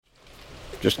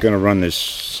Just going to run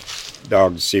this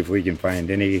dog to see if we can find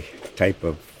any type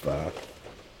of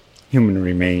human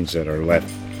remains that are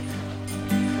left.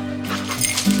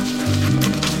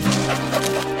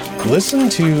 Listen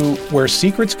to Where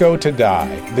Secrets Go to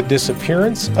Die, The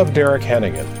Disappearance of Derek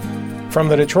Hennigan. From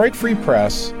the Detroit Free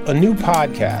Press, a new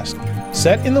podcast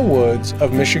set in the woods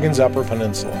of Michigan's Upper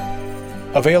Peninsula.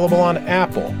 Available on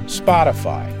Apple,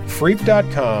 Spotify,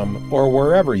 Freep.com, or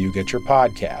wherever you get your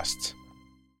podcasts.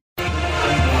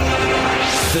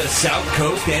 The South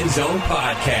Coast End Zone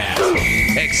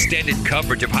Podcast. Extended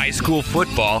coverage of high school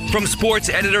football from sports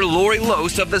editor Lori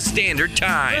Lose of the Standard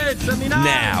Times.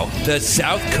 Now, the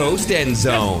South Coast End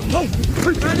Zone.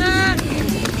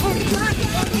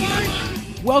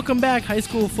 Welcome back, high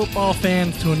school football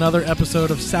fans, to another episode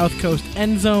of South Coast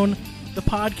End Zone, the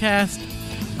podcast.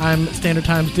 I'm Standard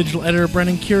Times digital editor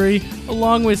Brennan Curie,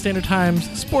 along with Standard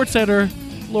Times sports editor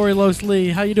Lori Lose Lee.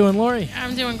 How you doing, Lori?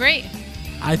 I'm doing great.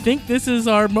 I think this is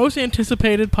our most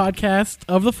anticipated podcast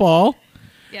of the fall.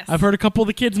 Yes. I've heard a couple of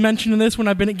the kids mentioning this when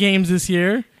I've been at games this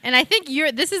year. And I think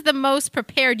this is the most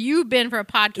prepared you've been for a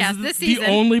podcast this season. The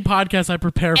only podcast I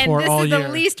prepare for all year. And this is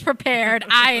the least prepared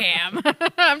I am.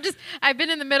 I've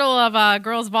been in the middle of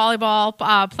girls volleyball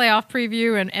playoff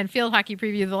preview and field hockey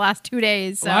preview the last 2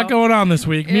 days. So. A lot going on this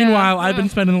week. Yeah. Meanwhile, I've been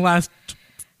spending the last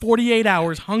 48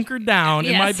 hours hunkered down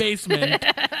in my basement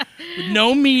with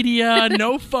no media,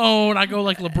 no phone. I go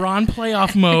like LeBron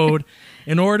playoff mode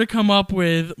in order to come up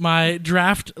with my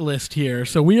draft list here.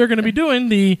 So we are going to be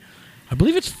doing I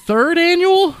believe it's third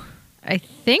annual? I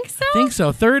think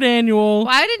so. Third annual.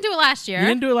 Well, I didn't do it last year. You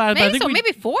didn't do it last year.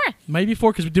 Maybe fourth. Maybe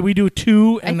fourth, because did we do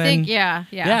two? And I think, yeah.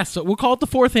 Yeah, so we'll call it the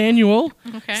fourth annual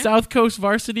South Coast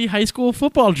Varsity High School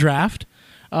Football Draft.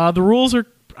 The rules are,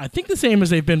 I think, the same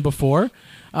as they've been before.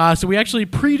 So we actually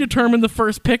predetermined the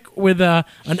first pick with an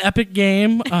epic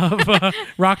game of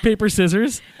rock, paper,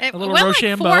 scissors. A little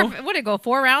Rochambeau. What did it go,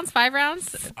 4 rounds, 5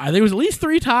 rounds? I think it was at least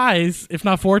 3 ties, if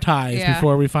not 4 ties,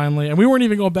 before we finally... And we weren't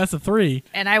even going best of 3.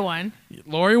 And I won.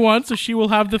 Lori won, so she will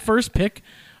have the first pick.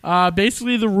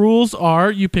 Basically, the rules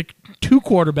are you pick 2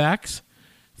 quarterbacks,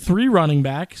 3 running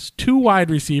backs, 2 wide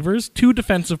receivers, 2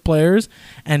 defensive players,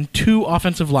 and 2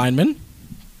 offensive linemen.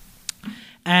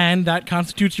 And that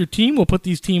constitutes your team. We'll put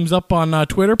these teams up on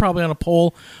Twitter, probably on a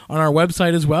poll on our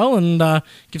website as well, and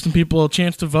give some people a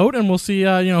chance to vote. And we'll see,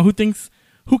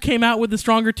 who came out with the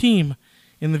stronger team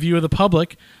in the view of the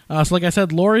public. So, like I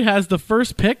said, Lori has the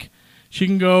first pick. She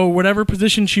can go whatever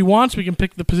position she wants. We can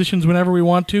pick the positions whenever we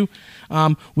want to.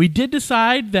 We did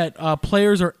decide that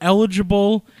players are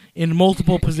eligible in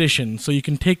multiple positions, so you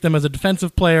can take them as a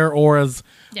defensive player or as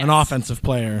an offensive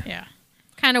player. Yeah.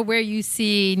 Kind of where you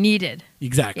see needed.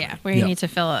 Exactly. Yeah, where you need to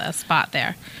fill a spot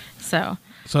there. So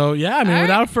yeah, I mean,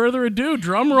 without further ado,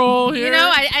 drum roll here.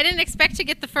 I didn't expect to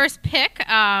get the first pick,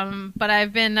 but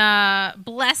I've been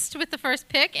blessed with the first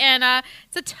pick, and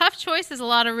it's a tough choice. There's a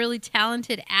lot of really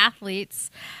talented athletes,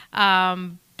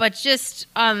 but just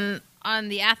on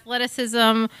the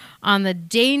athleticism, on the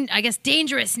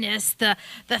dangerousness, the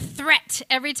threat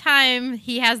every time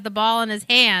he has the ball in his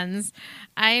hands,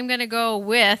 I am going to go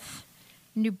with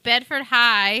New Bedford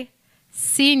High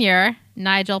senior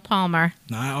Nigel Palmer.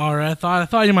 All right, I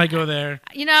thought you might go there.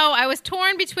 I was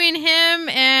torn between him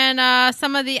and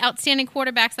some of the outstanding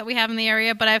quarterbacks that we have in the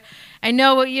area, but I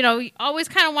know you always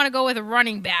kind of want to go with a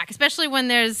running back, especially when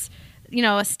there's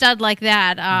a stud like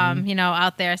that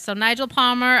out there. So Nigel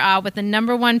Palmer with the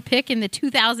number 1 pick in the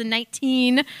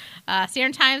 2019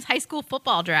 Standard Times High School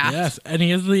Football Draft. Yes, and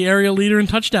he is the area leader in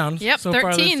touchdowns. Yep, so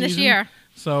 13 far this year.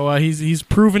 So he's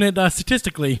proven it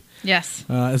statistically. Yes.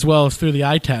 As well as through the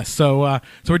eye test. So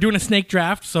we're doing a snake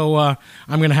draft. So I'm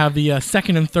going to have the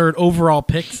second and third overall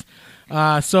picks.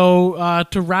 So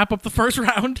to wrap up the first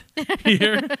round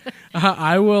here,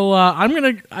 I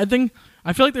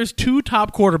feel like there's 2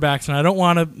 top quarterbacks, and I don't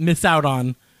want to miss out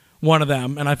on one of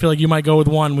them. And I feel like you might go with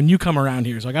one when you come around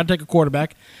here. So I got to take a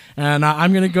quarterback, and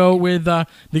I'm going to go with the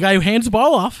guy who hands the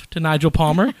ball off to Nigel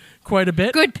Palmer quite a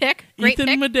bit. Good pick. Great Ethan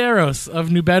pick. Medeiros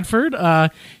of New Bedford.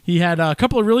 He had a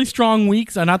couple of really strong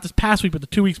weeks, not this past week, but the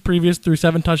 2 weeks previous, through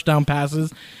 7 touchdown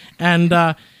passes. And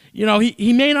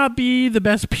he may not be the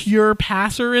best pure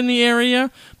passer in the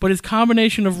area, but his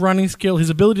combination of running skill,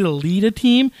 his ability to lead a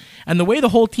team, and the way the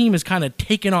whole team has kind of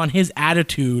taken on his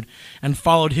attitude and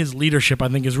followed his leadership, I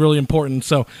think is really important.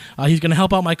 So he's going to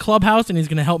help out my clubhouse, and he's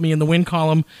going to help me in the win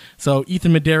column. So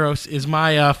Ethan Medeiros is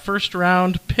my first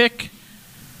round pick.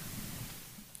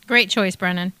 Great choice,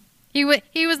 Brennan. He was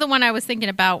the one I was thinking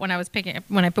about when I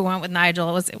went with Nigel.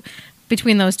 It was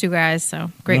between those 2 guys, so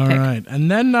great pick. All right,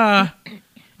 and then I'm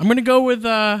going to go with,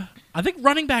 I think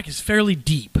running back is fairly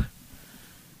deep.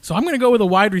 So I'm going to go with a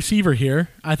wide receiver here.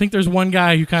 I think there's one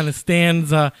guy who kind of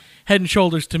stands head and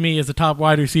shoulders to me as a top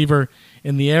wide receiver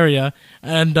in the area.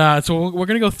 And so we're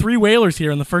going to go 3 Whalers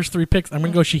here in the first 3 picks. I'm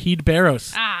going to go Shaheed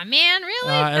Barros. Ah, man,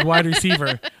 really? At wide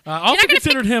receiver. Also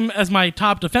considered him as my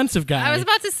top defensive guy. I was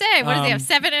about to say, what does he have,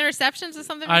 7 interceptions or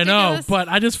something ridiculous? I know, but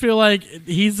I just feel like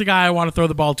he's the guy I want to throw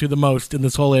the ball to the most in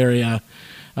this whole area.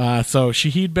 So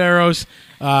Shaheed Barros,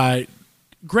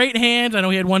 great hands. I know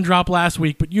he had 1 drop last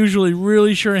week, but usually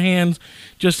really sure hands.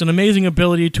 Just an amazing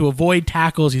ability to avoid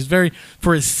tackles. He's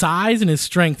for his size and his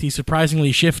strength, he's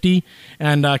surprisingly shifty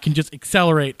and can just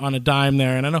accelerate on a dime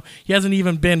there. And I know he hasn't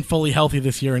even been fully healthy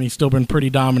this year, and he's still been pretty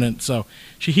dominant. So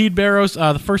Shaheed Barros,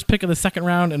 the first pick of the second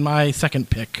round, and my second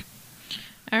pick.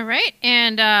 All right,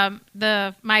 and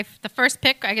the first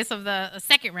pick, I guess, of the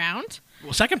second round.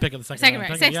 Well, second pick of the second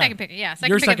round. Second pick, yeah.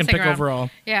 Your second pick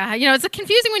overall. Yeah, it's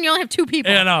confusing when you only have 2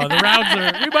 people. Yeah, no, the rounds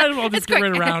are. We might as well just get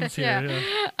rid of rounds here.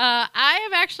 Yeah. I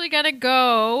am actually going to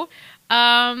go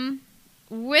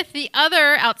with the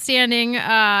other outstanding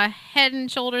head and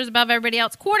shoulders above everybody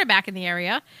else quarterback in the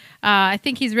area. I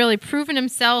think he's really proven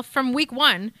himself from week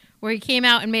 1, where he came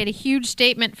out and made a huge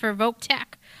statement for Voc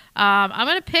Tech. I'm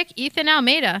going to pick Ethan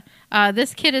Almeida.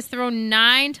 This kid has thrown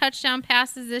 9 touchdown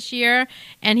passes this year,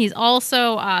 and he's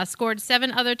also scored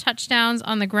 7 other touchdowns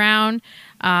on the ground.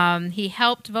 He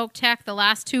helped Voc Tech the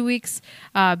last 2 weeks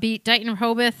beat Dighton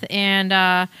Rehoboth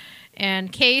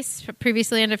and Case,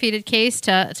 previously undefeated Case,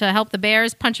 to help the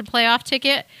Bears punch a playoff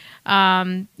ticket.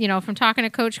 From talking to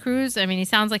Coach Cruz, he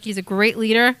sounds like he's a great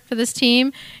leader for this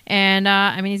team,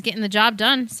 and he's getting the job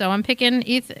done. So I'm picking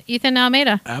Ethan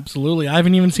Almeida. Absolutely. I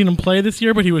haven't even seen him play this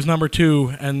year, but he was number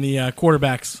 2 and the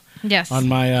quarterbacks on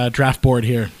my draft board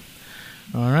here.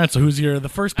 All right, so who's the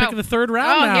first pick of the third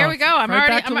round now? Here we go. I'm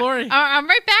back to Lori. I'm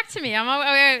right back to me.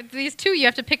 These 2, you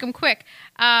have to pick them quick.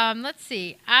 Let's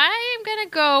see. I'm going to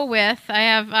go with, I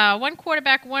have 1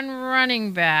 quarterback, 1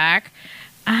 running back.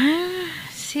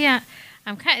 It's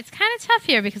kind of tough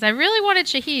here because I really wanted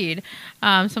Shaheed, so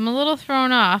I'm a little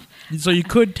thrown off. So you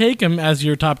could take him as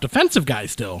your top defensive guy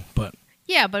still, but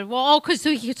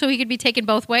so he could be taken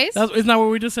both ways. Isn't that what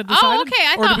we just said? Decided? Oh,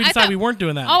 okay. Or did we decide we weren't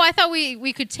doing that? Oh, I thought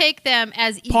we could take them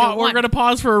as either one. We're going to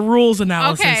pause for a rules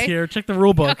analysis here. Check the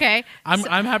rule book. Okay.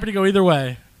 I'm happy to go either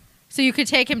way. So you could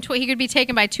take him. He could be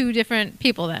taken by 2 different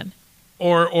people then.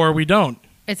 Or we don't.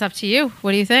 It's up to you.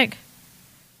 What do you think?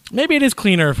 Maybe it is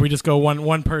cleaner if we just go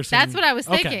one person. That's what I was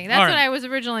thinking. Okay. That's what I was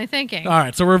originally thinking. All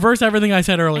right, so reverse everything I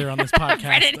said earlier on this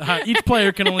podcast. Each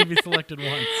player can only be selected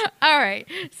once. All right.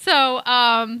 So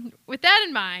with that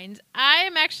in mind, I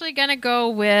am actually going to go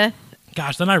with...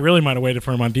 Gosh, then I really might have waited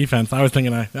for him on defense. I was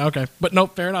thinking, okay. But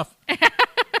nope, fair enough.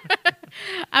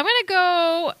 I'm going to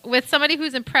go with somebody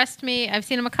who's impressed me. I've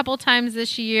seen him a couple times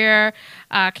this year.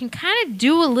 Can kind of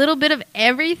do a little bit of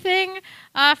everything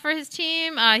for his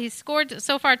team. He's scored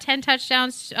so far 10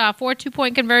 touchdowns, 4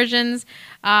 2-point conversions.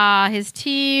 His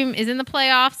team is in the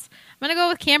playoffs. I'm going to go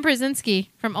with Cam Brzezinski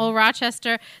from Old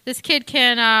Rochester. This kid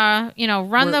can,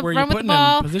 run with the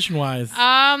ball. Position-wise?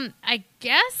 I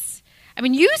guess.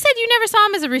 You said you never saw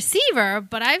him as a receiver,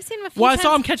 but I've seen him a few times. I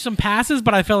saw him catch some passes,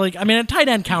 but I felt like, a tight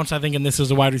end counts, I think, in this as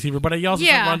a wide receiver, but he also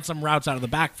run some routes out of the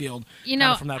backfield.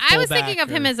 From that I was thinking of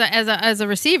him as a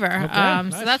receiver. Okay,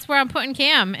 nice. So that's where I'm putting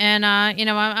Cam. And,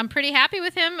 I'm pretty happy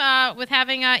with him, with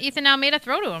having Ethan Almeida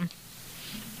throw to him.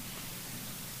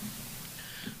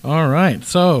 All right.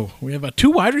 So we have 2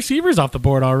 wide receivers off the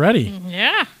board already.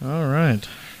 Yeah. All right.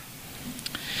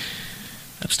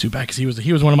 That's too bad because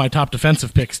he was one of my top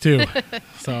defensive picks too.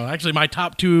 So actually, my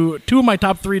top two of my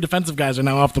top 3 defensive guys are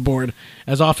now off the board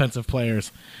as offensive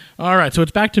players. All right, so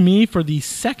it's back to me for the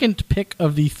second pick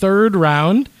of the third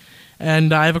round,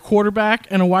 and I have a quarterback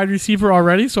and a wide receiver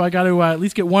already. So I got to at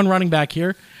least get 1 running back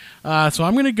here. So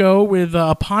I'm going to go with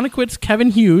Apponequet's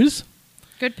Kevin Hughes.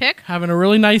 Good pick. Having a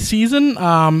really nice season.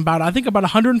 About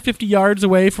 150 yards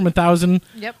away from 1,000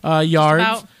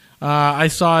 yards. I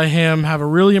saw him have a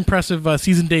really impressive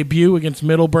season debut against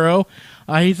Middleborough.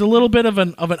 He's a little bit of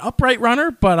an upright runner,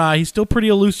 but he's still pretty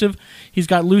elusive. He's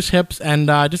got loose hips and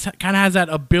just kind of has that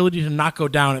ability to not go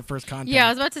down at first contact. Yeah, I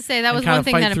was about to say that was one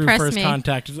thing that impressed me.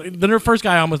 Contact. The first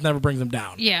guy almost never brings him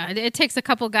down. Yeah, it takes a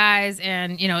couple guys,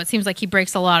 and it seems like he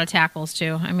breaks a lot of tackles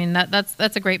too.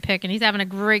 That's a great pick, and he's having a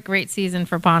great season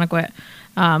for Apponequet,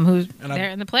 who's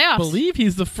there in the playoffs. I believe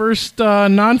he's the first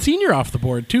non-senior off the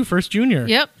board too, first junior.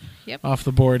 Yep. Off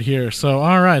the board here. So,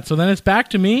 all right. So then it's back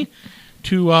to me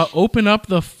to open up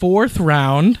the 4th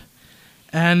round.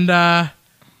 And I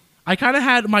kind of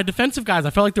had my defensive guys.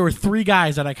 I felt like there were 3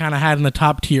 guys that I kind of had in the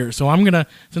top tier. So I'm going to,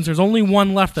 since there's only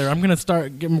 1 left there, I'm going to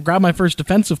grab my first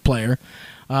defensive player.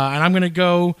 And I'm going to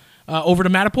go over to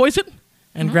Mattapoisett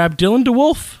and grab Dylan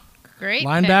DeWolf. Great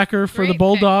linebacker for the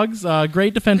Bulldogs.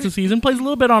 Great defensive season. Plays a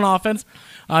little bit on offense.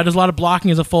 Does a lot of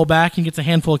blocking as a fullback. He gets a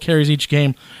handful of carries each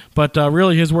game. But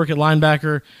really his work at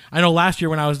linebacker, I know last year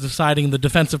when I was deciding the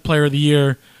defensive player of the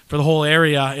year for the whole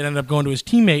area, it ended up going to his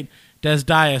teammate, Des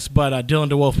Dias, but Dylan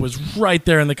DeWolf was right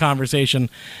there in the conversation,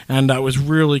 and it was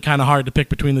really kind of hard to pick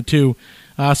between the two.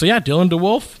 Dylan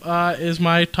DeWolf is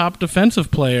my top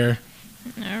defensive player.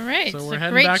 All right. So we're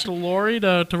heading back to Lori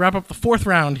to wrap up the fourth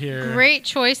round here. Great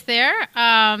choice there.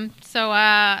 So far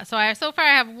I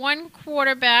have one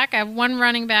quarterback, I have one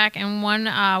running back, and one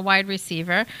wide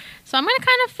receiver. So I'm going to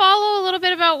kind of follow a little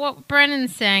bit about what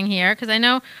Brennan's saying here, because I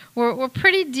know we're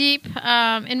pretty deep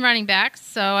in running backs.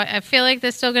 So I feel like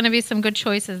there's still going to be some good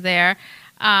choices there.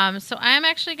 So I am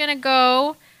actually going to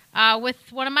go with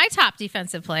one of my top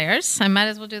defensive players. I might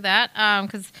as well do that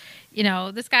because,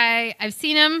 this guy, I've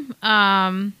seen him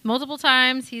multiple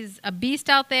times. He's a beast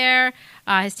out there.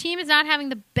 His team is not having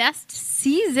the best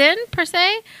season, per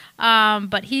se,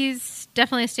 but he's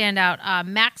definitely a standout.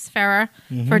 Max Farah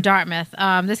for Dartmouth.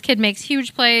 This kid makes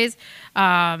huge plays,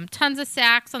 tons of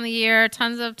sacks on the year,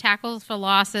 tons of tackles for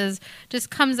losses, just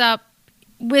comes up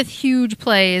with huge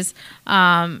plays for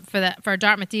a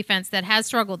Dartmouth defense that has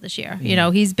struggled this year.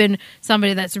 He's been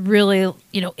somebody that's really,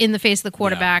 in the face of the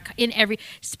quarterback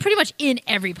pretty much in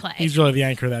every play. He's really the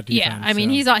anchor of that defense. Yeah, I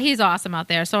mean, he's awesome out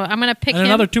there. So I'm going to pick him.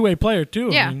 Another two-way player too.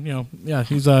 Yeah, I mean,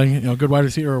 he's a good wide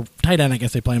receiver or tight end. I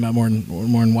guess they play him out more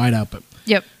in wide out, but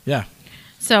yep, yeah.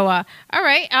 So, all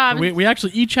right. We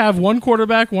actually each have one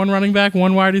quarterback, one running back,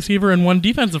 one wide receiver, and one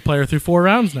defensive player through 4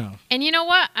 rounds now. And you know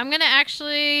what? I'm going to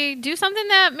actually do something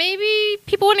that maybe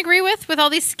people wouldn't agree with all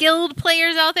these skilled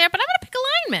players out there, but I'm going to pick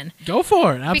a lineman. Go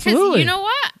for it. Absolutely. Because you know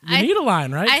what? You need a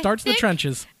line, right? Starts in the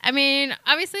trenches. I mean,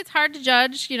 obviously it's hard to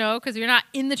judge, because you're not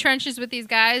in the trenches with these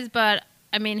guys, but,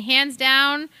 I mean, hands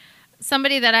down,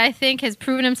 somebody that I think has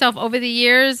proven himself over the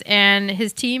years and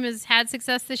his team has had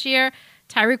success this year,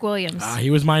 Tyreek Williams. He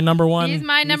was my number one. He's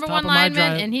my number one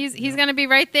lineman, and he's going to be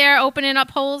right there opening up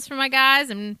holes for my guys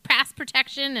and pass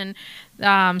protection.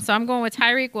 And so I'm going with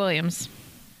Tyreek Williams.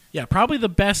 Yeah, probably the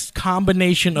best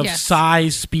combination of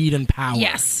size, speed, and power.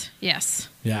 Yes.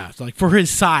 Yeah, it's like for his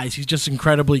size, he's just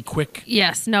incredibly quick.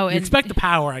 Yes, no. You expect the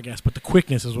power, I guess, but the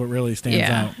quickness is what really stands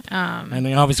out. And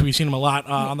then obviously we've seen him a lot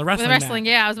on the wrestling.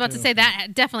 I was about to say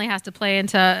that definitely has to play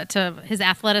into his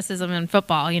athleticism in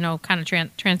football. Kind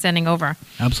of transcending over.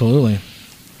 Absolutely.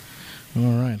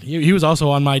 All right. He was also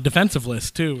on my defensive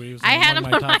list too. I had him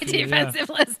on my defensive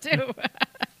list too.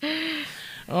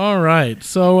 All right.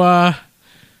 So.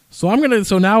 So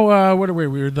now what are we?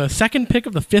 We're the second pick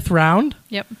of the 5th round.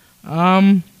 Yep.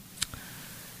 I'm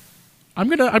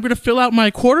gonna fill out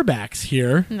my quarterbacks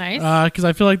here. Nice. Because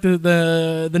I feel like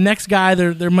the next guy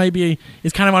there might be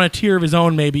is kind of on a tier of his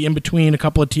own, maybe in between a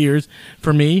couple of tiers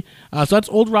for me. So that's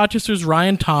Old Rochester's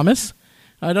Ryan Thomas.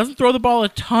 Doesn't throw the ball a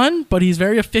ton, but he's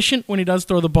very efficient when he does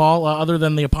throw the ball, other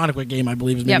than the Apponequet game, I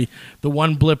believe, is maybe the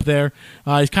one blip there.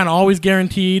 He's kind of always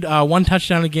guaranteed 1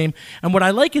 touchdown a game. And what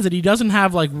I like is that he doesn't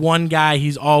have like one guy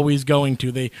he's always going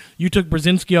to. You took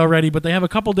Brzezinski already, but they have a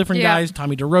couple different guys,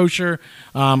 Tommy DeRocher.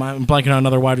 I'm blanking on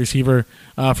another wide receiver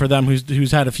for them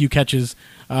who's had a few catches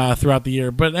throughout the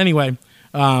year. But anyway,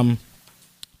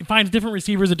 he finds different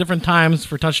receivers at different times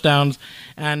for touchdowns,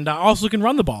 and also can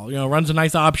run the ball. Runs a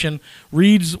nice option,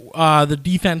 reads the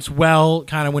defense well,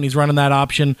 kind of when he's running that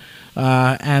option,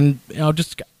 and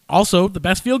just also the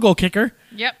best field goal kicker.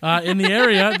 In the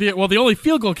area. The only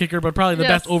field goal kicker, but probably the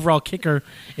best overall kicker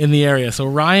in the area. So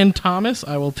Ryan Thomas,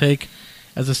 I will take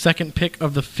as a second pick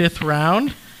of the 5th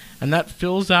round, and that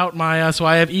fills out my. So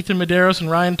I have Ethan Medeiros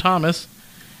and Ryan Thomas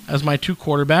as my 2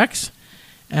 quarterbacks,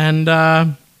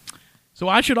 and. So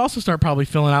I should also start probably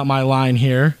filling out my line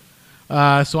here.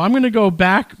 So I'm going to go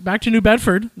back to New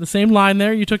Bedford, the same line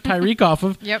there you took Tyreek off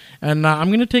of. Yep. And I'm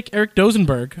going to take Eric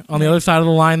Dosenberg on the other side of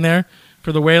the line there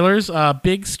for the Whalers.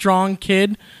 Big, strong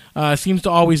kid. Seems to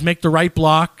always make the right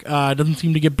block. Doesn't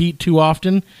seem to get beat too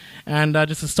often. And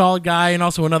just a solid guy, and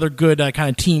also another good kind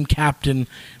of team captain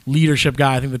leadership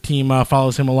guy. I think the team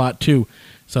follows him a lot too.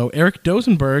 So Eric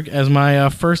Dosenberg as my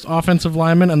first offensive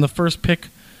lineman and the first pick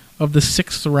of the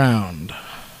 6th round.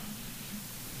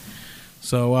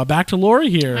 So back to Lori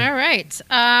here. All right.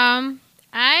 I'm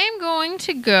going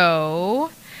to go.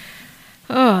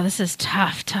 Oh, this is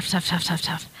tough.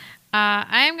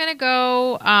 I am going to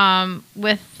go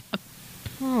with.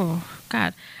 Oh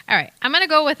God. All right. I'm going to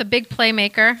go with a big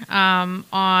playmaker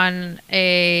on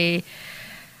a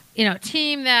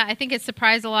team that I think has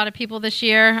surprised a lot of people this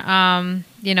year. And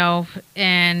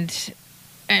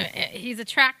he's a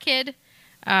track kid.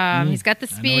 He's got the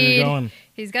speed.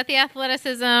 He's got the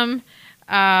athleticism.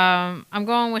 I'm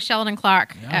going with Sheldon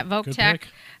Clark at Voc good Tech. pick.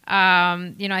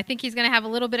 I think he's going to have a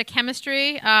little bit of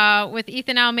chemistry with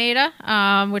Ethan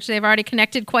Almeida, which they've already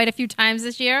connected quite a few times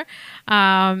this year.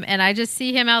 And I just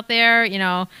see him out there,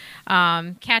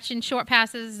 catching short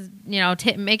passes,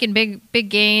 making big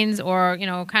gains, or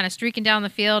kind of streaking down the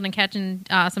field and catching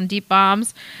some deep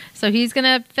bombs. So he's going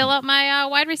to fill out my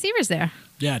wide receivers there.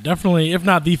 Yeah, definitely, if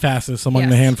not the fastest among the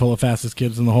Yes. handful of fastest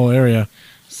kids in the whole area.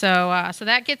 So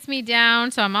that gets me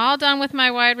down. So I'm all done with my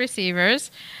wide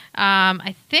receivers.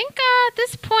 I think at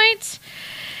this point,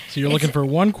 So you're looking for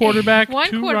one quarterback, one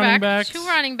two quarterback, running backs, two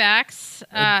running backs,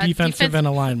 defensive and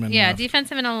alignment. Yeah, left.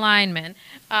 defensive and alignment.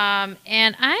 And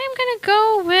I am going to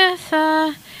go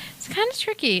with. It's kind of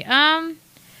tricky.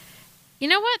 You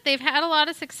know what? They've had a lot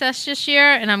of success this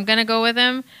year, and I'm going to go with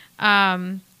him.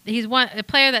 He's a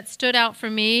player that stood out for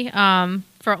me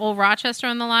for Old Rochester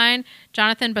on the line,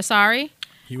 Jonathan Basari.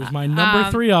 He was my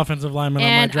number 3 offensive lineman on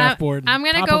my and draft board. I'm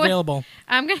gonna Top go available. with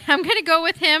I'm gonna go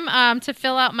with him to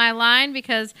fill out my line,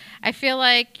 because I feel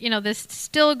like there's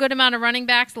still a good amount of running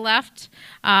backs left.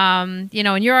 And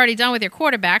you're already done with your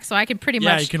quarterback, so I can pretty much.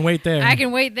 Yeah, you can wait there. I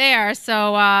can wait there.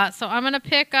 So I'm gonna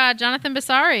pick Jonathan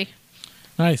Basari.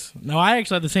 Nice. Now, I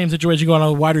actually had the same situation going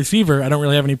on with wide receiver. I don't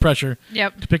really have any pressure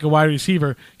Yep. to pick a wide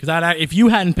receiver, because if you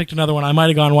hadn't picked another one, I might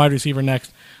have gone wide receiver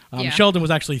next. Yeah. Sheldon was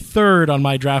actually 3rd on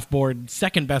my draft board,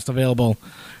 second best available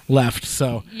left.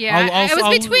 So Yeah, it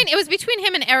was between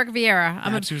him and Eric Vieira.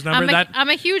 That's whose number I'm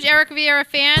a huge Eric Vieira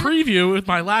fan. preview with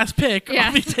my last pick. Yeah.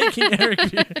 I'll be taking Eric.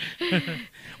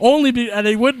 And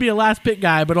it would be a last pick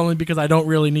guy, but only because I don't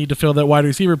really need to fill that wide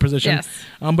receiver position. Yes.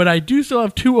 But I do still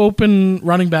have 2 open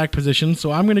running back positions,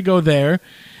 so I'm going to go there,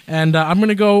 and I'm going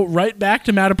to go right back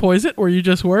to Mattapoisett, where you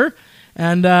just were.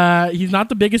 And he's not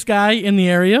the biggest guy in the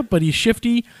area, but he's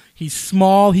shifty. He's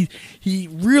small. He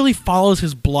really follows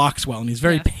his blocks well, and he's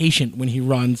very patient when he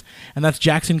runs. And that's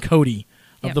Jackson Cody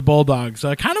of the Bulldogs.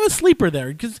 Kind of a sleeper there,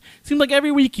 because it seems like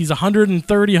every week he's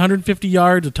 130, 150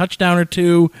 yards, a touchdown or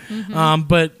 2. Mm-hmm.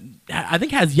 But I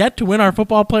think has yet to win our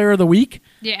Football Player of the Week.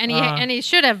 Yeah, and he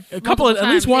should have A couple of, at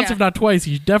least once, if not twice.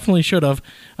 He definitely should have.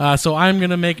 So I'm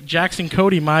going to make Jackson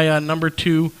Cody my number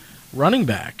 2 running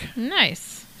back.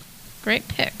 Nice, great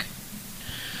pick.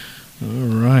 All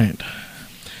right.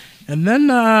 And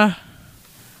then I'm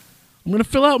going to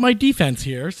fill out my defense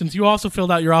here, since you also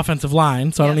filled out your offensive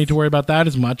line, so I don't need to worry about that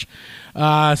as much.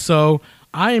 So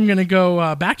I am going to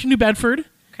go back to New Bedford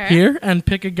here and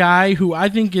pick a guy who I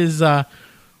think is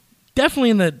definitely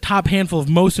in the top handful of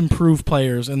most improved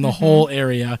players in the whole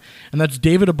area, and that's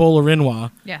David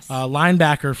Abolarinwa,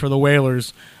 linebacker for the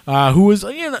Whalers, who was,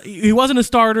 he wasn't a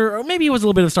starter, or maybe he was a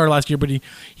little bit of a starter last year, but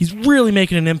he's really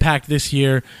making an impact this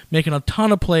year, making a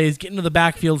ton of plays, getting to the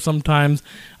backfield sometimes.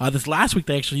 This last week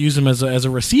they actually used him as a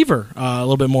receiver, a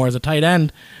little bit more as a tight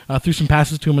end, threw some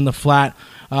passes to him in the flat.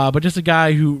 But just a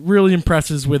guy who really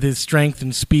impresses with his strength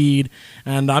and speed,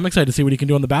 and I'm excited to see what he can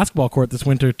do on the basketball court this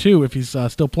winter, too, if he's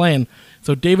still playing.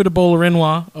 So David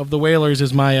Abolarinwa of the Whalers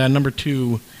is my number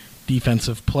 2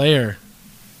 defensive player.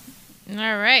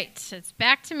 All right, it's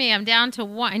back to me. I'm down to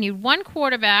 1. I need 1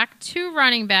 quarterback, 2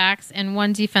 running backs, and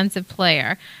 1 defensive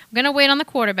player. I'm gonna wait on the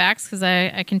quarterbacks because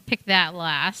I can pick that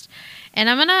last, and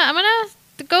I'm gonna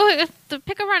go to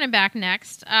pick a running back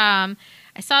next. I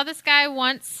saw this guy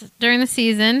once during the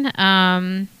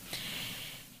season.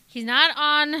 He's not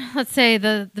on, let's say,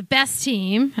 the best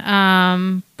team,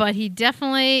 but he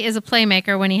definitely is a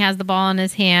playmaker when he has the ball in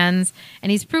his hands,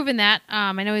 and he's proven that.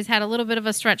 I know he's had a little bit of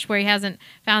a stretch where he hasn't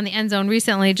found the end zone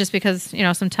recently just because,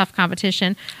 some tough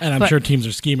competition. And I'm sure teams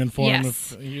are scheming for him.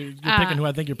 Yes. If you're picking who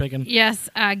I think you're picking. Yes,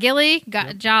 Gilly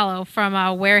Jallo from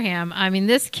Wareham. I mean,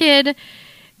 this kid,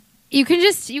 you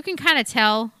can kind of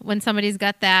tell when somebody's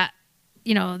got that,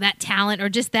 that talent or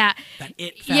just that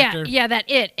it factor. Yeah, that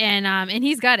it, and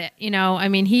he's got it. I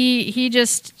mean, he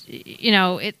just,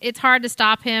 it's hard to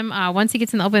stop him once he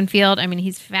gets in the open field. I mean,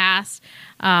 he's fast,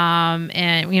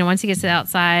 and once he gets to the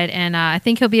outside, and I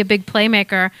think he'll be a big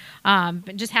playmaker.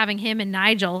 Just having him and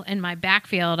Nigel in my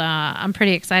backfield, I'm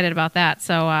pretty excited about that.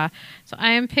 So I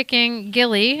am picking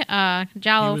Gilly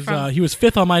Jallo. He was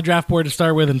 5th on my draft board to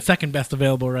start with, and 2nd best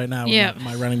available right now in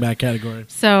my running back category.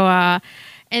 So.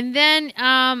 And then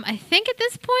I think at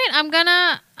this point I'm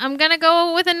gonna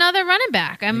go with another running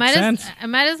back. I might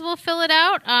as well fill it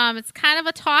out. It's kind of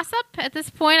a toss up at this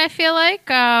point. I feel like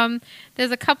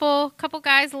there's a couple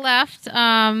guys left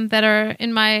that are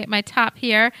in my top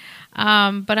here,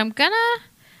 but I'm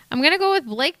I'm going to go with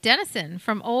Blake Dennison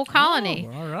from Old Colony.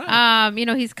 Oh, all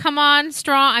right. He's come on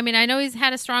strong. I mean, I know he's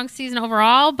had a strong season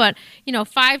overall, but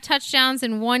 5 touchdowns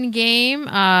in one game.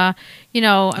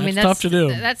 That's tough to do.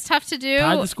 That's tough to do.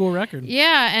 Tied the school record.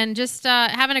 Yeah, and just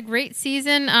having a great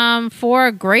season for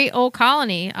a great Old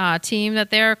Colony team that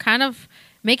they're kind of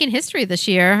making history this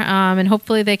year, and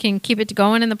hopefully they can keep it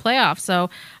going in the playoffs. So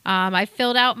I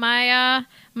filled out my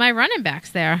running backs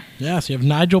there. Yeah, so you have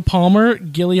Nigel Palmer,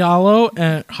 Gilly Hollow,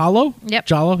 and Hollow? Yep.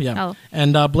 Jollo, yeah. Hollow.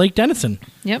 And Blake Dennison.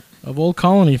 Yep. Of Old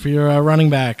Colony for your running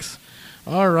backs.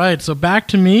 All right, so back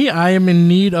to me. I am in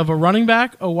need of a running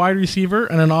back, a wide receiver,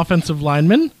 and an offensive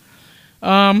lineman.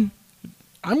 I'm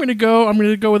going to go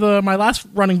with my last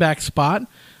running back spot.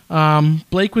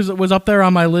 Blake was up there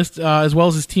on my list as well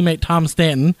as his teammate Tom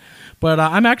Stanton, but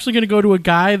I'm actually going to go to a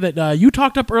guy that you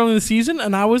talked up early in the season,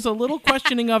 and I was a little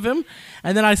questioning of him,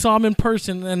 and then I saw him in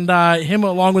person, and him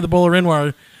along with the Bowler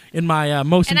Inwar in my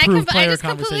most improved player I just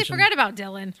conversation. completely forgot about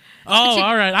Dylan. Oh,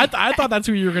 all right. I thought that's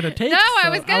who you were going to take. No, so I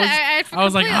was going to. I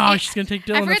was like, oh, she's going to take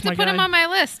Dylan. I forgot That's to my put guy. him on my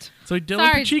list. So Dylan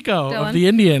Sorry, Pacheco Dylan. of the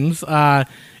Indians,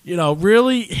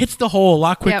 really hits the hole a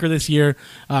lot quicker this year.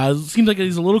 Seems like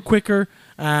he's a little quicker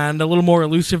and a little more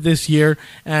elusive this year.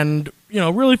 And,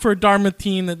 really for a Dartmouth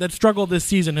team that struggled this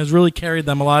season has really carried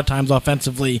them a lot of times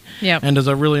offensively. Yep. And is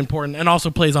a really important, and also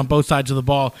plays on both sides of the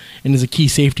ball and is a key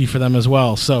safety for them as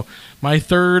well. So my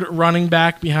third running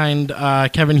back behind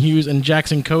Kevin Hughes and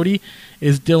Jackson Cody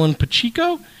is Dylan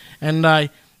Pacheco. And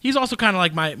he's also kind of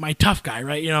like my tough guy,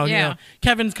 right?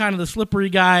 Kevin's kind of the slippery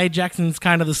guy. Jackson's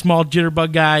kind of the small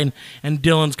jitterbug guy. And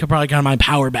Dylan's probably kind of my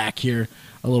power back here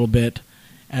a little bit.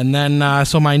 And then,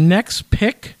 so my next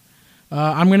pick,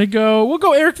 we'll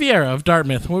go Eric Vieira of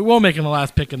Dartmouth. We will make him the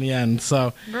last pick in the end.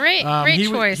 So Great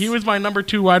choice. He was my number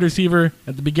 2 wide receiver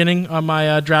at the beginning on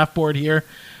my draft board here.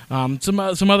 Some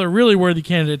other really worthy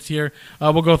candidates here.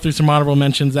 We'll go through some honorable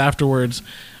mentions afterwards,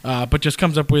 but just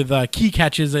comes up with key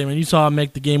catches. I mean, you saw him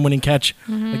make the game-winning catch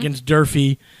against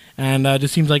Durfee, and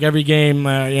just seems like every game,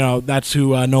 that's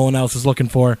who Nolan Ellis is looking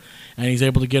for, and he's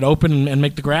able to get open and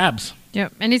make the grabs.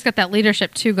 Yep, and he's got that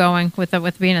leadership too going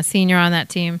with being a senior on that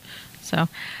team. So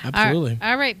absolutely.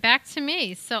 All right, back to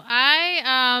me. So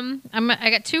I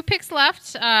got 2 picks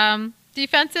left,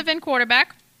 defensive and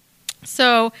quarterback.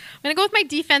 So I'm going to go with my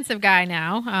defensive guy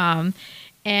now.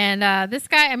 This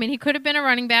guy, he could have been a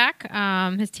running back.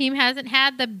 His team hasn't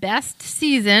had the best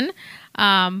season,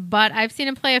 but I've seen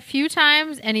him play a few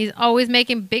times, and he's always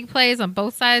making big plays on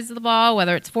both sides of the ball,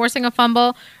 whether it's forcing a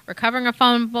fumble, recovering a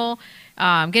fumble,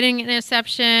 getting an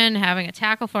interception, having a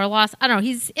tackle for a loss. I don't know.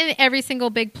 He's in every single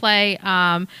big play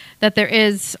that there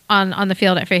is on the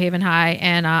field at Fairhaven High.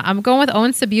 And I'm going with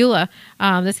Owen Sabula.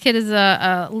 This kid is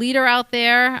a leader out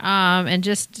there and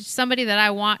just somebody that I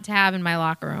want to have in my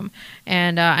locker room.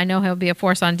 And I know he'll be a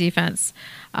force on defense.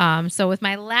 So with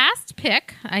my last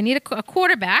pick, I need a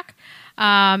quarterback.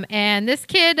 And this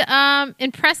kid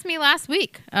impressed me last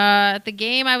week at the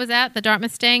game I was at, the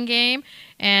Dartmouth Stang game.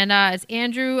 And it's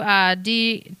Andrew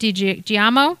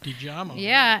DiGiamo. DiGiamo.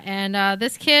 Yeah, and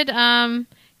this kid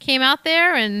came out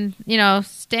there and,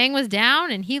 Stang was down,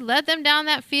 and he led them down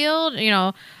that field.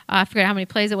 I forget how many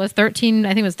plays it was, 13. I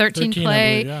think it was 13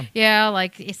 play. Believe, yeah,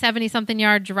 like a 70-something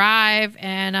yard drive,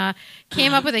 and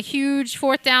came up with a huge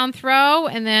 4th down throw,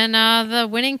 and then the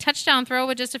winning touchdown throw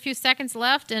with just a few seconds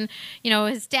left. And,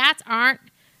 his stats aren't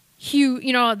huge,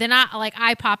 they're not like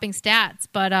eye-popping stats,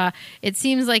 but it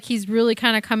seems like he's really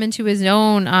kind of come into his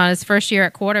own his first year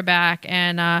at quarterback,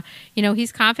 and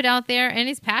he's confident out there, and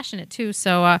he's passionate too.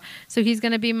 So he's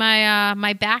going to be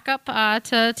my backup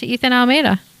to Ethan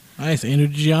Almeida. Nice, Andrew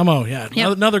DiGiamo. Yeah,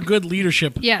 Yep. Another good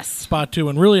leadership spot too,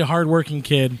 and really a hard-working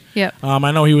kid. Yep.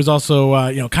 I know he was also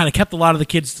kind of kept a lot of the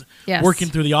kids Yes. working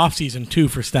through the off season too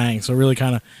for Stang. So really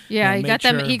kind of he got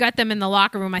them. He got them in the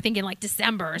locker room, I think, in like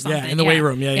December or something. Yeah, in the weight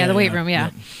room. Yeah, the weight room.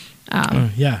 Yeah.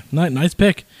 Nice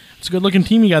pick. It's a good-looking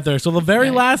team you got there. So the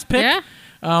very last pick. Yeah.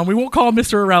 We won't call him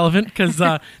Mr. Irrelevant because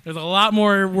there's a lot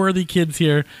more worthy kids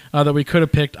here that we could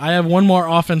have picked. I have one more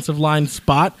offensive line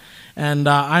spot, and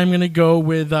I'm going to go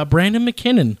with Brandon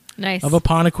McKinnon Nice. of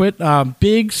Apponequet.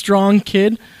 Big, strong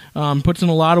kid. Puts in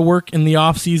a lot of work in the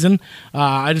offseason.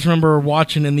 I just remember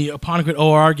watching in the Apponequet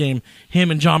OR game,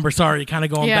 him and John Bersari kind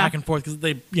of going back and forth because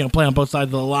they play on both sides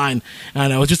of the line.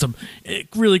 And it was just a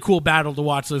really cool battle to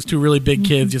watch those two really big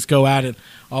kids just go at it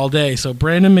all day. So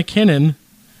Brandon McKinnon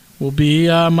will be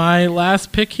my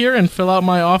last pick here and fill out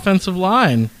my offensive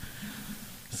line.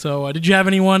 So did you have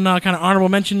anyone kind of honorable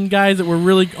mention guys that were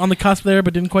really on the cusp there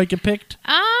but didn't quite get picked?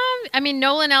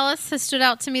 Nolan Ellis has stood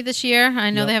out to me this year. I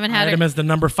know they haven't I had him as the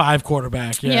number 5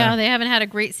 quarterback. Yeah, they haven't had a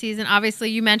great season. Obviously,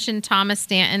 you mentioned Thomas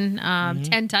Stanton,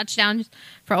 10 touchdowns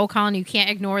for Old Colony. You can't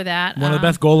ignore that. One of the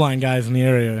best goal line guys in the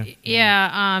area.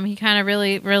 Yeah, he kind of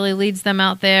really leads them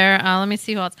out there. Let me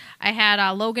see who else. I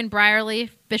had Logan Brierly,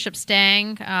 Bishop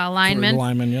Stang, lineman.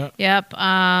 Lineman, yeah. Yep.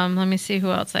 Let me see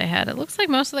who else I had. It looks like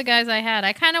most of the guys I had.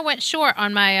 I kind of went short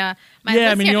on my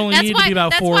list you here. only need to be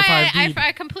about 4 or 5 deep.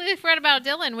 I completely forgot about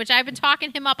Dylan, which I've been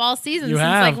talking him up all season since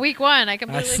have. like week 1. I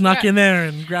snuck forgot. in there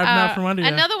and grabbed him out from under you.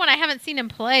 Another one I haven't seen him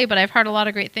play, but I've heard a lot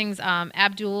of great things.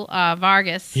 Abdul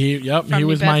Vargas. He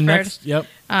was my next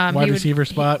wide receiver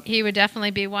spot. He would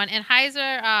definitely be one. And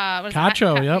Heiser,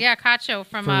 Cacho, yeah, Cacho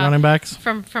from for running backs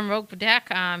from Roque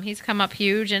Deck. He's come up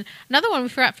huge. And another one we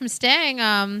forgot from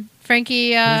Stang, Frankie.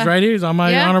 He's right here. He's on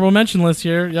my honorable mention list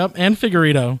here. Yep, and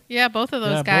Figueredo. Yeah, both of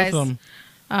those guys. Both of them.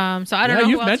 So I don't know.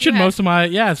 You've mentioned most of my.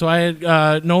 Yeah, so I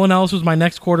had Nolan Ellis was my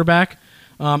next quarterback.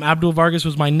 Abdul Vargas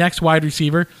was my next wide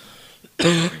receiver.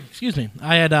 Excuse me.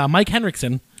 I had Mike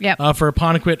Henriksen for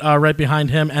Apponequet right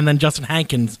behind him, and then Justin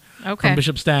Hankins from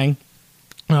Bishop Stang.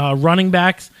 Running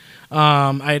backs,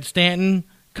 I had Stanton,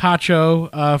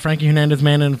 Cacho, Frankie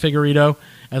Hernandez-Mann, and Figueredo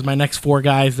as my next 4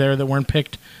 guys there that weren't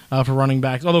picked for running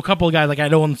backs. Although a couple of guys, like I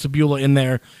had Owen Sabula in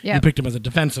there, you picked him as a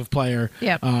defensive player.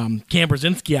 Cam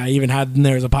Brzezinski I even had in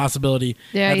there as a possibility.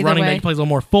 Yeah, at running back, he plays a little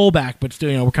more fullback, but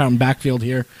still, we're counting backfield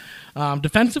here.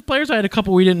 Defensive players, I had a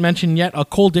couple we didn't mention yet.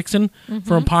 Cole Dixon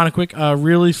from Apponequet, a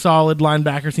really solid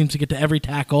linebacker, seems to get to every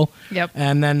tackle.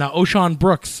 And then O'Shawn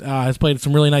Brooks has played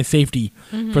some really nice safety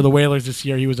for the Whalers this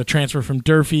year. He was a transfer from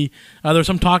Durfee. There was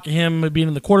some talk of him being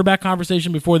in the quarterback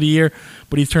conversation before the year,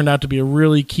 but he's turned out to be a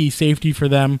really key safety for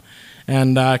them.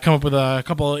 And come up with a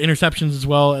couple of interceptions as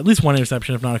well, at least one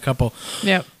interception, if not a couple.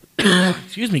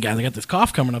 Excuse me, guys. I got this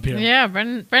cough coming up here. Yeah,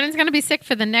 Brennan's going to be sick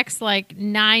for the next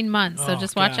 9 months, so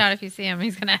just watch out if you see him.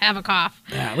 He's going to have a cough.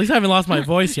 Yeah, at least I haven't lost my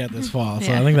voice yet this fall,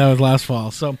 so I think that was last fall.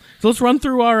 So let's run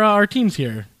through our teams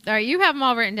here. All right, you have them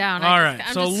all written down. All right,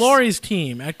 so Lori's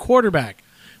team at quarterback,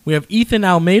 we have Ethan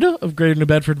Almeida of Greater New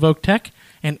Bedford Voc Tech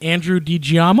and Andrew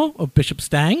DiGiamo of Bishop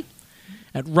Stang.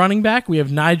 At running back, we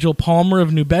have Nigel Palmer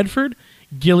of New Bedford,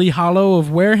 Gilly Hollow of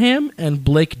Wareham, and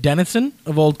Blake Dennison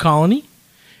of Old Colony.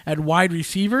 At wide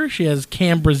receiver, she has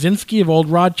Cam Brzezinski of Old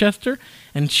Rochester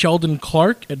and Sheldon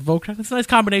Clark at Voc Tech. That's a nice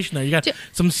combination there. You got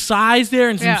some size there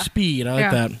and some speed. I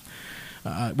like that.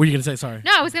 What were you going to say? Sorry.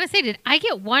 No, I was going to say, did I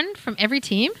get one from every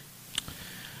team?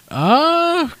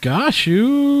 Gosh,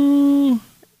 Apponequet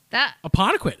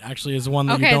actually is the one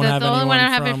that you don't have anyone from. Okay, the only one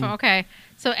I don't have from. Okay,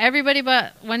 so everybody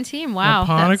but one team. Wow.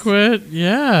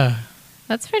 Apponequet,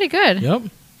 That's pretty good. Yep.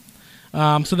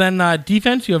 So then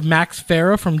defense, you have Max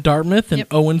Farah from Dartmouth and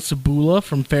Owen Sabula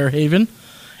from Fairhaven.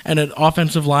 And at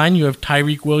offensive line, you have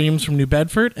Tyreek Williams from New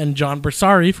Bedford and John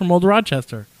Bersari from Old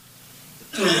Rochester.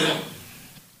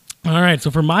 All right,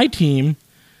 so for my team,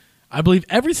 I believe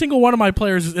every single one of my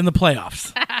players is in the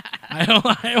playoffs.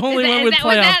 I only went with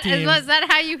playoff teams. Was that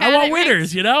how you had I want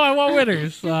winners, I want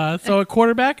winners. So at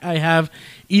quarterback, I have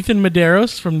Ethan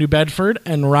Medeiros from New Bedford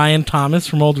and Ryan Thomas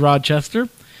from Old Rochester.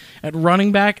 At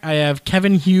running back, I have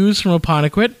Kevin Hughes from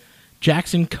Apponequet,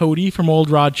 Jackson Cody from Old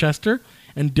Rochester,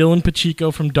 and Dylan Pacheco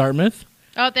from Dartmouth.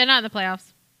 Oh, they're not in the playoffs.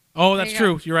 Oh, that's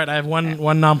true. You're right. I have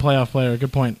one non-playoff player.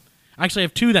 Good point. Actually, I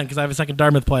have 2 then because I have a second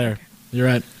Dartmouth player. You're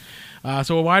right.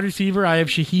 So a wide receiver, I have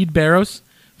Shahid Barros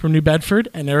from New Bedford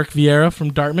and Eric Vieira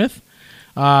from Dartmouth.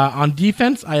 On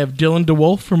defense, I have Dylan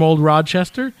DeWolf from Old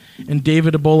Rochester and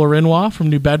David Ebola-Rinwa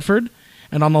from New Bedford.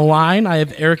 And on the line, I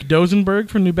have Eric Dozenberg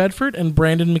from New Bedford and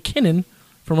Brandon McKinnon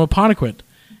from Apponequet.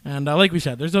 And like we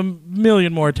said, there's a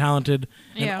million more talented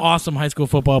and awesome high school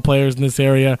football players in this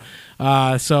area.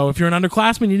 So if you're an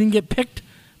underclassman, you didn't get picked,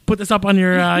 put this up on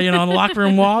your on the locker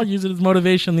room wall. Use it as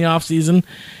motivation in the off season.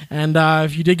 And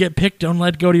if you did get picked, don't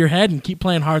let it go to your head and keep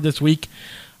playing hard this week.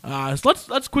 So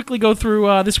let's quickly go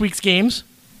through this week's games.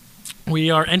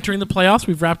 We are entering the playoffs.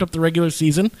 We've wrapped up the regular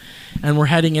season, and we're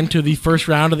heading into the first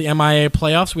round of the MIA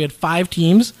playoffs. We had 5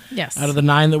 teams out of the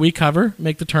 9 that we cover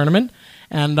make the tournament.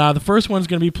 And the first one's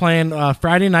going to be playing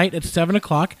Friday night at 7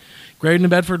 o'clock. Greater New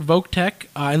Bedford Voc Tech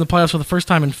in the playoffs for the first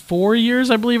time in 4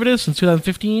 years, I believe it is, since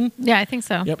 2015. Yeah, I think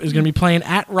so. Yep, is going to be playing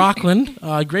at Rockland.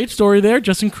 Great story there.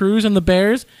 Justin Cruz and the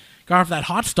Bears got off that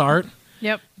hot start.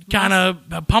 Yep. Kind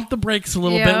of pumped the brakes a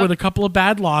little bit with a couple of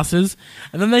bad losses.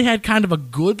 And then they had kind of a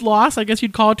good loss, I guess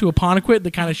you'd call it, to Apponequet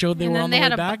that kind of showed they were on the way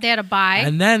back. They had a bye.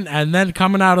 And then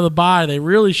coming out of the bye, they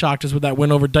really shocked us with that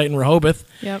win over Dighton Rehoboth.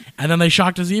 Yep. And then they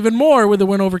shocked us even more with the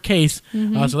win over Case.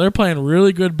 So they're playing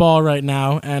really good ball right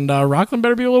now. And Rockland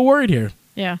better be a little worried here.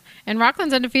 Yeah, and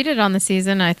Rockland's undefeated on the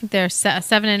season. I think they're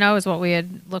 7-0 is what we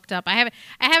had looked up. I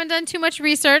haven't done too much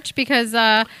research because we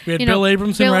had Bill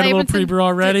Abramson write a little preview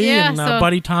already, and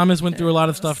Buddy Thomas went through a lot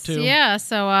of stuff too. Yeah,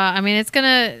 so I mean,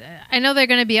 I know they're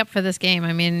going to be up for this game.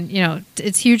 I mean,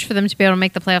 it's huge for them to be able to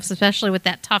make the playoffs, especially with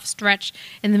that tough stretch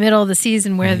in the middle of the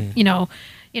season where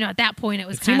at that point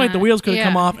it seemed like the wheels could have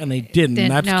come off, and they didn't.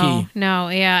 That's key. No,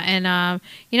 yeah,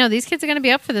 and these kids are going to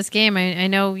be up for this game. I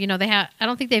know, I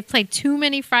don't think they've played too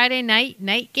many Friday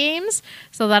night games,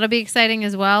 so that'll be exciting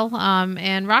as well.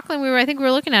 And Rockland, I think we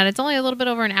were looking at it. It's only a little bit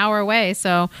over an hour away,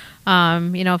 so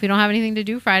if you don't have anything to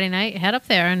do Friday night, head up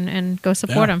there and go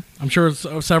support them. I'm sure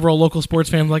several local sports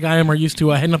fans like I am are used to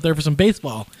heading up there for some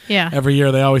baseball. Yeah. Every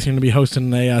year they always seem to be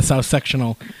hosting a South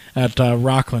Sectional at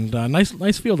Rockland.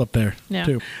 Nice field up there,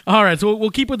 too. All right, so we'll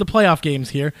keep with the playoff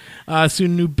games here. So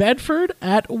New Bedford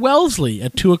at Wellesley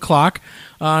at 2 o'clock.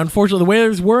 Unfortunately, the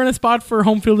Whalers were in a spot for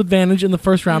home field advantage in the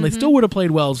first round. They still would have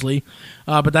played Wellesley,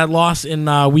 but that loss in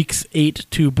weeks 8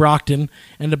 to Brockton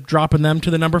ended up dropping them to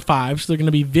the number 5. So they're going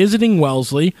to be visiting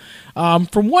Wellesley.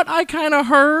 From what I kind of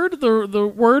heard,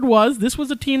 the word was this was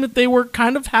a team that they were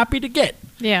kind of happy to get.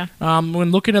 Yeah.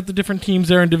 When looking at the different teams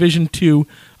there in Division 2,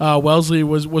 Wellesley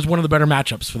was one of the better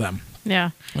matchups for them.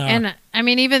 Yeah. And I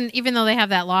mean, even though they have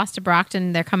that loss to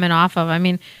Brockton they're coming off of, I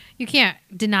mean, you can't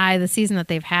deny the season that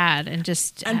they've had and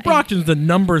Brockton's the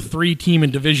number 3 team in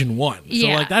Division 1.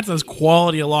 So that's as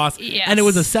quality a loss. Yes. And it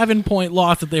was a 7-point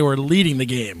loss that they were leading the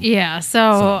game. Yeah. So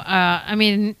I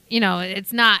mean,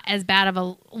 it's not as bad of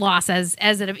a loss as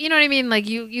it, you know what I mean? Like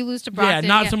you lose to Brockton. Yeah,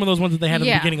 not some of those ones that they had at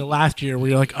the beginning of last year where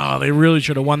you're like, oh, they really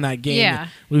should have won that game. Yeah.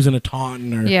 Losing to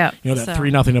Taunton or that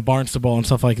 3-0 to Barnstable and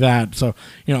stuff like that. So,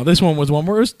 this one was one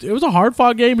where it was a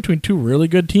hard-fought game between two really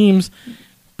good teams.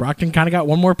 Brockton kind of got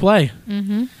one more play.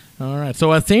 Mm-hmm. All right.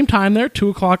 So at the same time there, 2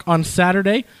 o'clock on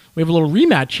Saturday, we have a little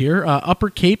rematch here.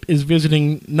 Upper Cape is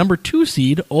visiting number 2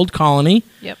 seed, Old Colony.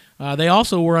 Yep. They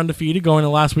also were undefeated going to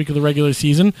the last week of the regular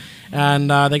season, and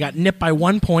they got nipped by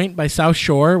 1 point by South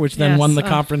Shore, which then won the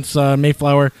conference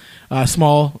Mayflower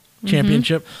small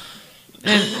championship.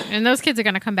 And those kids are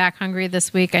going to come back hungry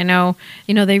this week. I know,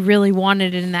 they really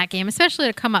wanted it in that game, especially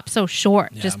to come up so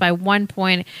short just by 1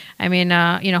 point. I mean,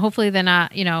 hopefully they're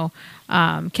not,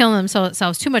 killing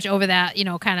themselves too much over that,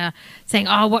 kind of saying,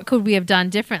 oh, what could we have done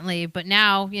differently? But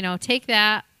now, take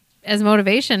that as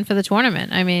motivation for the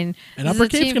tournament. I mean, and Upper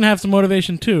Cape's going to have some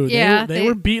motivation too. Yeah, they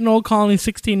were beating Old Colony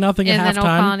 16-0 at halftime. And then Old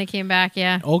Colony came back,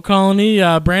 Old Colony,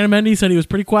 Brandon Mendy said he was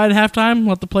pretty quiet at halftime,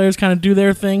 let the players kind of do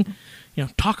their thing.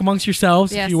 Talk amongst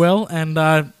yourselves, if you will, and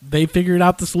they figured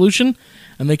out the solution,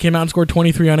 and they came out and scored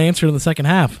 23 unanswered in the second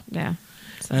half. Yeah.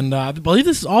 And I believe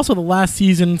this is also the last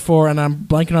season for, and I'm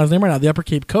blanking on his name right now, the Upper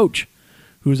Cape coach,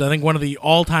 who's I think one of the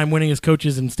all-time winningest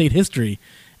coaches in state history,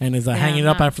 and is hanging it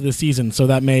up after the season. So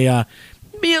that may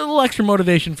be a little extra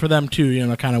motivation for them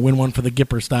too, kind of win one for the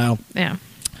Gipper style. Yeah.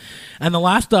 And the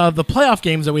last of the playoff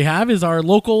games that we have is our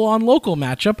local-on-local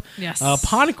matchup. Yes.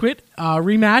 Ponnequit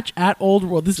rematch at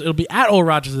it'll be at Old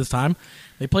Rogers this time.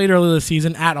 They played earlier this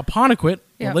season at Apponequet.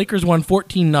 The Lakers won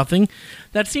 14-0.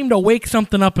 That seemed to wake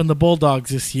something up in the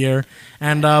Bulldogs this year.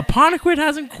 And Apponequet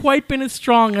hasn't quite been as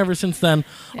strong ever since then,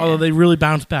 although they really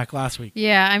bounced back last week.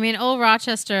 Yeah, I mean, Old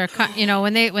Rochester,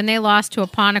 when they lost to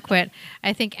Apponequet,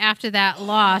 I think after that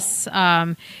loss,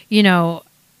 I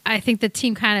think the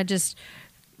team kind of just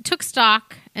took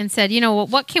stock and said,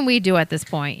 what can we do at this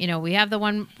point? We have the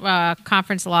one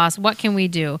conference loss. What can we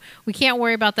do? We can't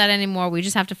worry about that anymore. We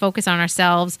just have to focus on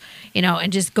ourselves,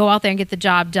 and just go out there and get the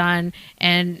job done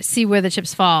and see where the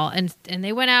chips fall. And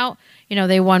they went out.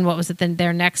 They won, what was it,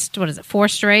 their next, 4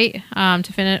 straight to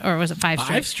finish, or was it 5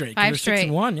 straight? 5 straight. 5 straight.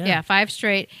 6-1, yeah, 5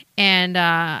 straight. And,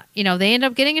 they ended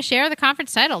up getting a share of the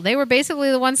conference title. They were basically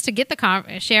the ones to get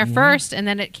the share first, and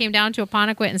then it came down to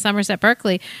Apponequet and Somerset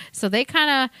Berkeley. So they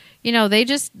kind of,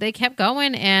 they kept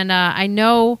going. And I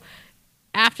know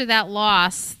after that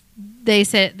loss, they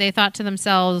thought to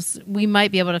themselves, we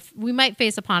might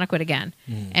face Apponequet again.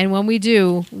 And when we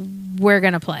do, we're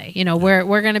going to play.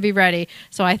 We're going to be ready.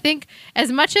 So I think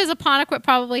as much as Apponequet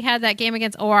probably had that game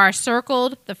against OR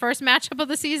circled the first matchup of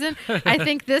the season, I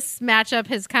think this matchup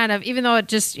has kind of, even though it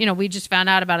just, we just found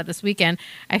out about it this weekend,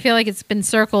 I feel like it's been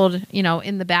circled,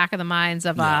 in the back of the minds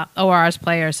of OR's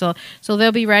players. So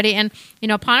they'll be ready. And,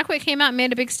 Apponequet came out and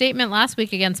made a big statement last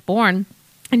week against Bourne.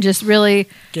 And just really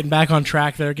getting back on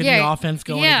track there, getting the offense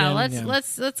going. Yeah, again.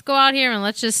 let's go out here and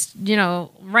let's just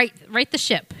right the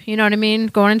ship. You know what I mean?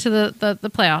 Going into the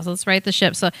playoffs, let's right the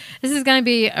ship. So this is going to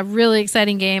be a really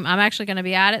exciting game. I'm actually going to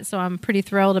be at it, so I'm pretty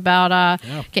thrilled about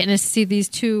getting to see these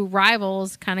two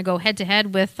rivals kind of go head to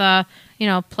head with playoffs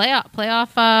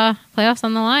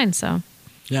on the line. So.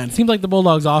 Yeah, it seems like the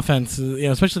Bulldogs' offense,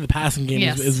 especially the passing game,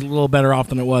 Yes. is a little better off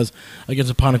than it was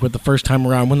against Apponequet the first time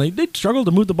around when they struggled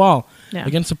to move the ball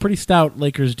against a pretty stout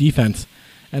Lakers defense.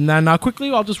 And then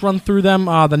quickly, I'll just run through them.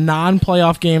 The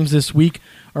non-playoff games this week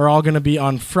are all going to be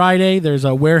on Friday. There's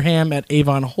Wareham at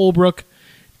Avon Holbrook,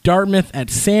 Dartmouth at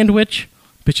Sandwich,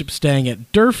 Bishop Stang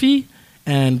at Durfee,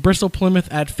 and Bristol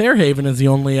Plymouth at Fairhaven is the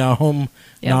only home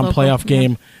non-playoff local,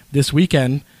 game this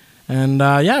weekend. And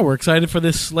we're excited for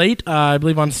this slate. I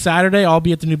believe on Saturday I'll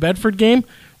be at the New Bedford game,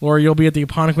 or you'll be at the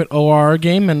Apponequet OR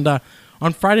game, and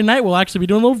on Friday night we'll actually be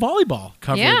doing a little volleyball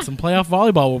coverage. Yeah. Some playoff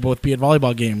volleyball. We'll both be at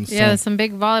volleyball games. Yeah, so. there's some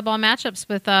big volleyball matchups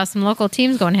with some local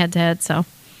teams going head-to-head, so...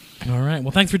 All right. Well,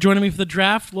 thanks for joining me for the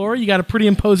draft, Laura. You got a pretty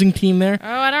imposing team there. Oh,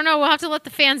 I don't know. We'll have to let the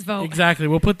fans vote. Exactly.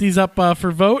 We'll put these up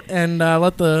for vote and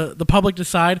let the public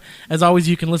decide. As always,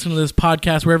 you can listen to this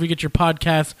podcast wherever you get your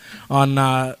podcasts on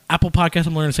Apple Podcasts.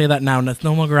 I'm learning to say that now, and that's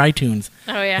no longer iTunes.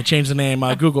 Oh, yeah. I changed the name.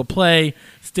 Google Play,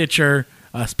 Stitcher,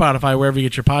 Spotify, wherever you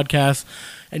get your podcasts.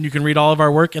 And you can read all of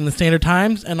our work in the Standard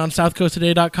Times and on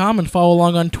SouthCoastToday.com and follow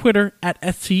along on Twitter at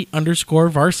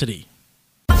 @SC_varsity.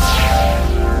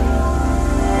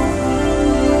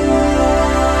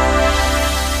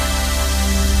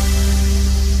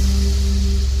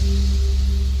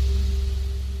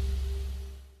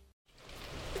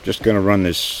 Just going to run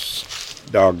this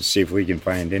dog to see if we can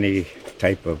find any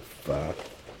type of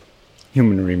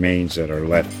human remains that are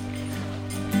left.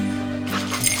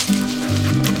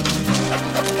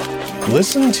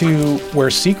 Listen to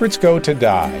Where Secrets Go to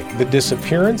Die, The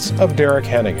Disappearance of Derek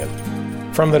Hennigan.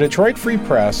 From the Detroit Free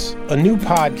Press, a new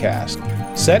podcast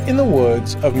set in the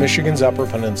woods of Michigan's Upper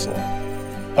Peninsula.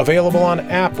 Available on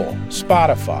Apple,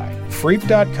 Spotify,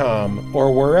 Freep.com,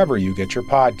 or wherever you get your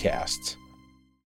podcasts.